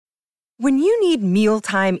When you need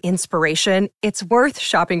mealtime inspiration, it's worth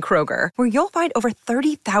shopping Kroger, where you'll find over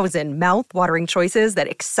 30,000 mouth-watering choices that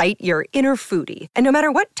excite your inner foodie. And no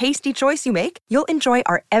matter what tasty choice you make, you'll enjoy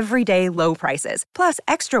our everyday low prices, plus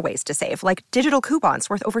extra ways to save, like digital coupons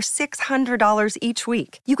worth over $600 each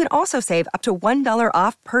week. You can also save up to $1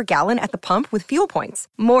 off per gallon at the pump with fuel points.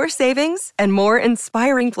 More savings and more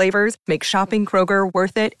inspiring flavors make shopping Kroger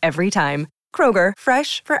worth it every time. Kroger,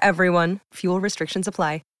 fresh for everyone. Fuel restrictions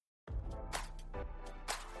apply.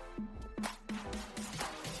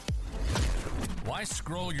 Why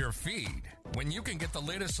scroll your feed when you can get the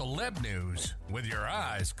latest celeb news with your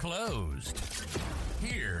eyes closed?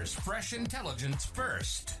 Here's fresh intelligence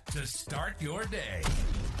first to start your day.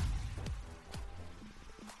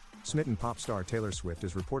 Smitten pop star Taylor Swift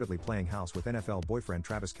is reportedly playing house with NFL boyfriend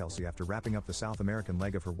Travis Kelce after wrapping up the South American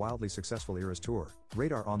leg of her wildly successful Eras tour,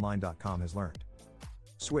 RadarOnline.com has learned.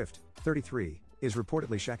 Swift, 33, is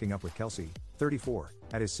reportedly shacking up with Kelce, 34,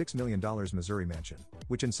 at his $6 million Missouri mansion,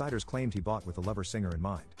 which insiders claimed he bought with the lover-singer in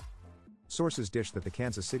mind. Sources dish that the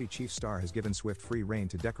Kansas City Chiefs star has given Swift free rein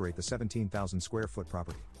to decorate the 17,000-square-foot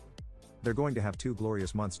property. They're going to have 2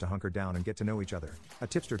 glorious months to hunker down and get to know each other, a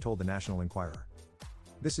tipster told the National Enquirer.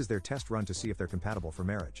 This is their test run to see if they're compatible for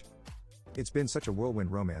marriage. It's been such a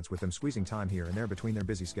whirlwind romance with them squeezing time here and there between their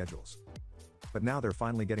busy schedules. But now they're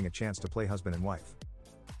finally getting a chance to play husband and wife.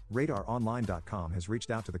 RadarOnline.com has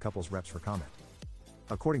reached out to the couple's reps for comment.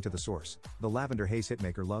 According to the source, the Lavender Haze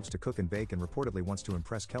hitmaker loves to cook and bake and reportedly wants to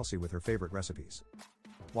impress Kelce with her favorite recipes.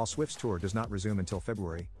 While Swift's tour does not resume until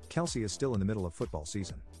February, Kelce is still in the middle of football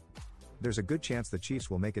season. There's a good chance the Chiefs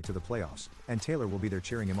will make it to the playoffs, and Taylor will be there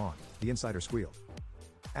cheering him on, the insider squealed.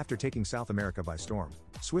 After taking South America by storm,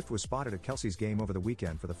 Swift was spotted at Kelce's game over the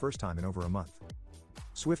weekend for the first time in over a month.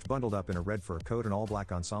 Swift bundled up in a red fur coat and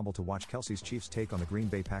all-black ensemble to watch Kelce's Chiefs take on the Green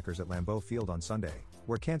Bay Packers at Lambeau Field on Sunday,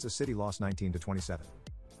 where Kansas City lost 19-27.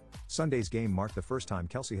 Sunday's game marked the first time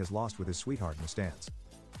Kelce has lost with his sweetheart in the stands.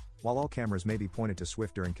 While all cameras may be pointed to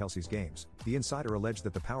Swift during Kelce's games, the insider alleged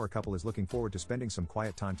that the power couple is looking forward to spending some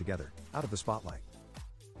quiet time together, out of the spotlight.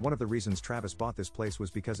 One of the reasons Travis bought this place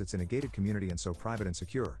was because it's in a gated community and so private and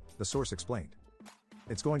secure, the source explained.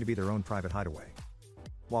 It's going to be their own private hideaway.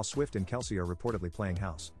 While Swift and Kelce are reportedly playing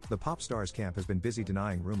house, the pop star's camp has been busy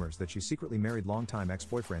denying rumors that she secretly married longtime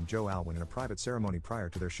ex-boyfriend Joe Alwyn in a private ceremony prior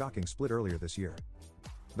to their shocking split earlier this year.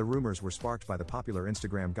 The rumors were sparked by the popular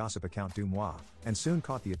Instagram gossip account Dumois, and soon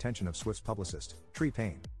caught the attention of Swift's publicist, Tree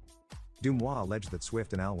Payne. Dumois alleged that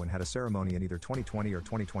Swift and Alwyn had a ceremony in either 2020 or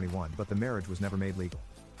 2021, but the marriage was never made legal.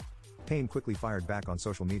 Payne quickly fired back on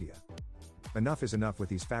social media. "Enough is enough with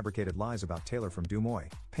these fabricated lies about Taylor from Dumois,"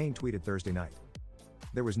 Payne tweeted Thursday night.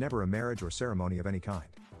 "There was never a marriage or ceremony of any kind.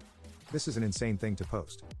 This is an insane thing to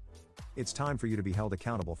post. It's time for you to be held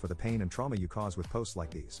accountable for the pain and trauma you cause with posts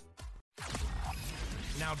like these."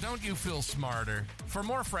 Now, don't you feel smarter? For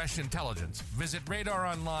more fresh intelligence, visit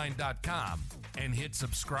RadarOnline.com and hit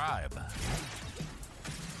subscribe.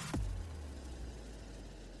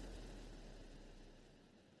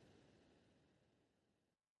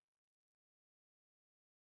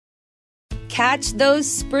 Catch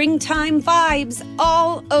those springtime vibes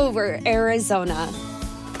all over Arizona.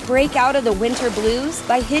 Break out of the winter blues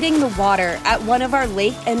by hitting the water at one of our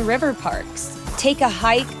lake and river parks. Take a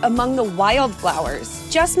hike among the wildflowers.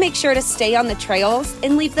 Just make sure to stay on the trails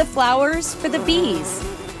and leave the flowers for the bees.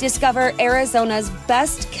 Discover Arizona's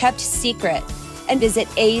best-kept secret and visit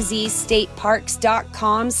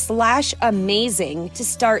azstateparks.com/amazing to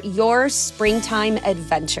start your springtime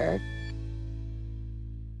adventure.